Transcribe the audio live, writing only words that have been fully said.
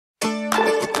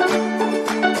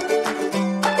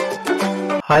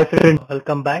Hi friends,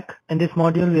 welcome back. In this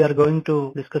module we are going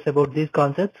to discuss about these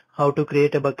concepts, how to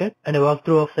create a bucket and a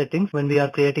walkthrough of settings when we are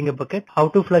creating a bucket, how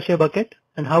to flush a bucket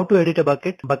and how to edit a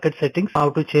bucket settings, how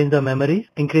to change the memory,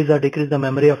 increase or decrease the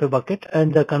memory of a bucket,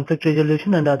 and the conflict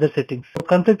resolution and other settings. So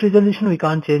conflict resolution we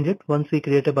can't change it once we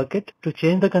create a bucket. To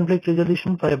change the conflict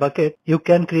resolution for a bucket, you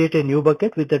can create a new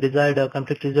bucket with the desired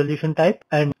conflict resolution type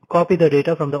and copy the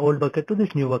data from the old bucket to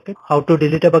this new bucket. How to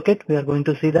delete a bucket, we are going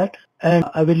to see that, and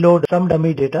I will load some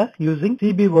dummy data using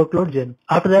CB workload gen.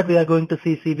 After that we are going to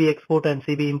see cbexport and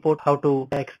cbimport, how to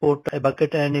export a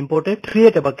bucket and import it,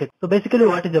 create a bucket. So basically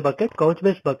what is a bucket?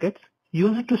 Couchbase buckets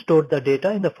use it to store the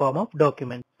data in the form of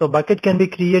document. So bucket can be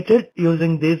created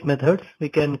using these methods. We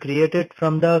can create it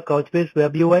from the Couchbase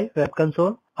web UI, web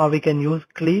console, or we can use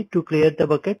CLI to create the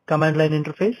bucket command line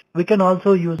interface. We can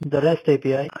also use the REST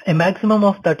API. A maximum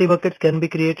of 30 buckets can be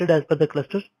created as per the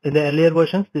cluster. In the earlier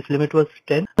versions, this limit was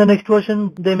 10. The next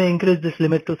version, they may increase this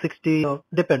limit to 60, or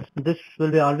depends. This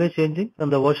will be always changing from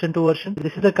the version to version.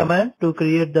 This is the command to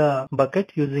create the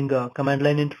bucket using a command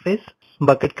line interface.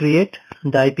 Bucket create,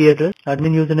 the IP address,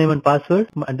 admin username and password,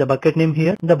 and the bucket name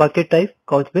here, the bucket type,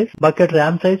 Couchbase, bucket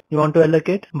RAM size you want to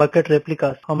allocate, bucket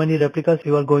replicas, how many replicas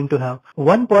you are going to have.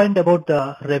 One point about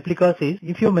the replicas is,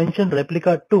 if you mention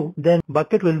replica 2, then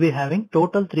bucket will be having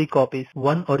total 3 copies,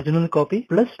 1 original copy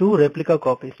plus 2 replica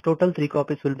copies. Total 3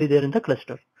 copies will be there in the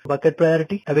cluster. Bucket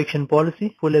priority, eviction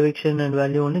policy, full eviction and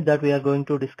value only, that we are going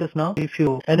to discuss now. If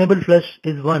you enable flush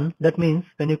is 1, that means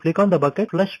when you click on the bucket,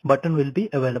 flush button will be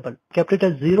available. Kept it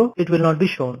as 0, it will not be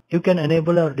shown. You can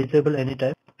enable or disable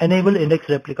anytime. Enable index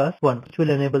replicas 1, which will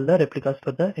enable the replicas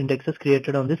for the indexes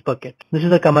created on this bucket. This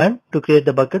is a command to create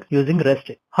the bucket using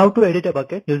REST. How to edit a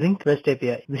bucket using REST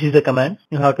API. This is a command.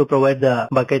 You have to provide the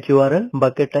bucket URL,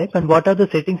 bucket type, and what are the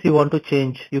settings you want to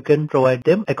change. You can provide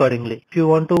them accordingly. If you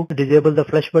want to disable the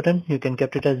flush button, you can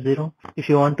kept it as 0. If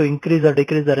you want to increase or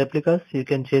decrease the replicas, you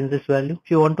can change this value. If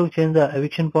you want to change the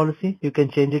eviction policy, you can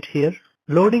change it here.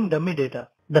 Loading dummy data.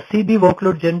 The CB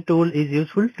workload gen tool is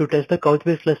useful to test the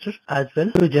Couchbase cluster as well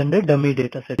to generate dummy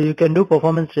data set. You can do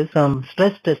performance tests, some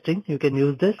stress testing, you can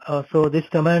use this. So this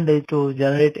command is to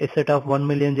generate a set of 1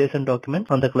 million JSON documents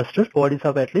on the cluster, bodies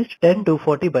of at least 10 to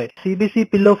 40 bytes.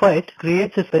 CBC pillow fight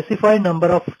creates a specified number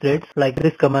of threads, like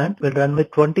this command will run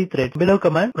with 20 threads. Below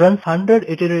command runs 100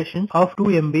 iterations of 2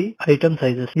 MB item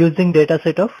sizes using data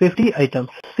set of 50 items.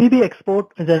 CB export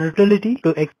is a utility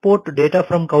to export data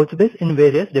from Couchbase in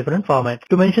various different formats.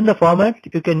 To mention the format,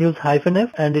 you can use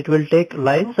 -f and it will take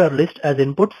lines or list as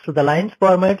inputs. So the lines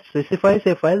format specifies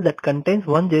a file that contains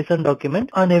one JSON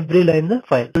document on every line in the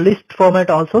file. List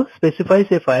format also specifies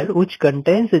a file which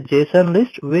contains a JSON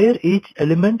list where each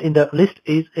element in the list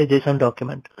is a JSON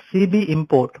document.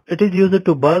 cbimport. It is used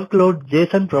to bulk load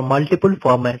JSON from multiple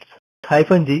formats.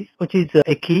 -g, which is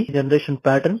a key generation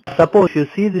pattern. Suppose you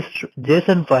see this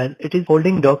JSON file, it is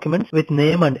holding documents with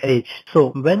name and age. So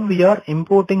when we are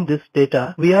importing this data,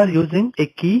 we are using a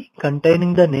key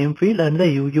containing the name field and the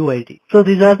UUID. So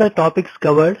these are the topics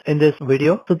covered in this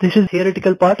video. So this is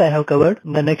theoretical part I have covered.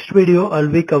 In the next video,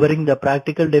 I'll be covering the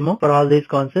practical demo for all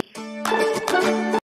these concepts.